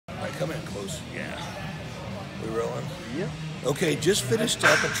come in close. Yeah. We rolling? Yep. Okay, just finished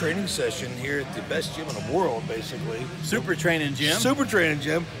up a training session here at the best gym in the world, basically. Super training gym. Super training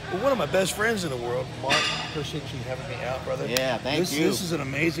gym. Well, one of my best friends in the world, Mark. Appreciate you having me out, brother. Yeah, thank you. This is an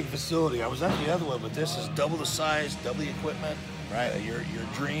amazing facility. I was at the other one, but this is double the size, double the equipment. Right. Your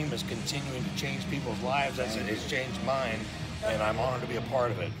dream is continuing to change people's lives. That's it. It's changed mine, and I'm honored to be a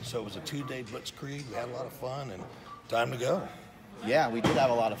part of it. So it was a 2-day blitzkrieg. We had a lot of fun, and time to go. Yeah, we did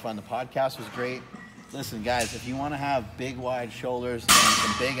have a lot of fun. The podcast was great. Listen, guys, if you want to have big, wide shoulders and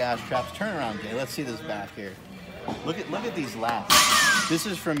some big ass traps, turn around, Jay. Let's see this back here. Look at these lats. This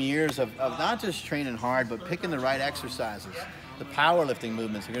is from years of not just training hard, but picking the right exercises. The powerlifting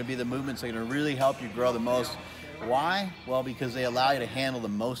movements are going to be the movements that are going to really help you grow the most. Why? Well, because they allow you to handle the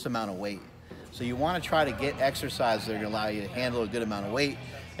most amount of weight. So you want to try to get exercises that are going to allow you to handle a good amount of weight.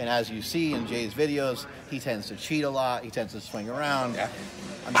 And as you see in Jay's videos, he tends to cheat a lot. He tends to swing around. Yeah.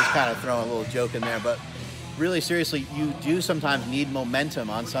 I'm just kind of throwing a little joke in there, but really seriously, you do sometimes need momentum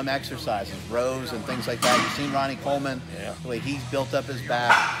on some exercises, rows and things like that. You've seen Ronnie Coleman, the way he's built up his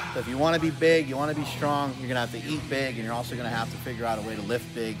back. So if you want to be big, you want to be strong, you're going to have to eat big, and you're also going to have to figure out a way to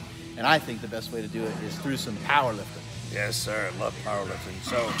lift big. And I think the best way to do it is through some powerlifting. Yes, sir. I love powerlifting.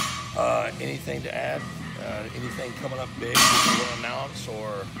 So, anything to add? Anything coming up big that you want to announce,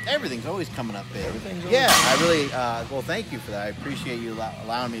 or? Everything's always coming up big. Everything's always I really, well, thank you for that. I appreciate you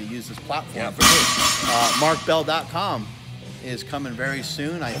allowing me to use this platform. Yeah, for me. Markbell.com is coming very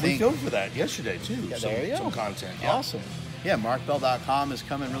soon. I think we filmed for that yesterday, too. Yeah, there you go. Some content. Yeah. Awesome. Yeah, markbell.com is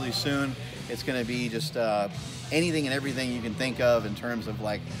coming really soon. It's going to be just anything and everything you can think of in terms of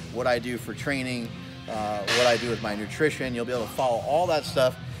like what I do for training, what I do with my nutrition. You'll be able to follow all that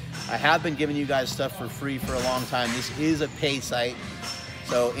stuff. I have been giving you guys stuff for free for a long time. This is a pay site,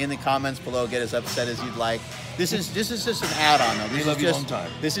 so in the comments below, get as upset as you'd like. This is just an add-on though.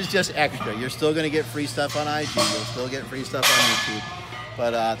 This is just extra. You're still going to get free stuff on IG. You'll still get free stuff on YouTube.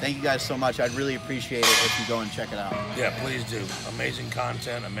 But thank you guys so much. I'd really appreciate it if you go and check it out. Yeah, please do. Amazing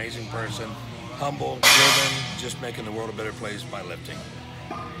content, amazing person, humble, driven, just making the world a better place by lifting.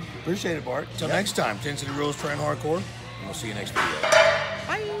 Appreciate it, Bart. Till next time, 10 City Rules, train hardcore, and we'll see you next video.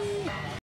 Bye.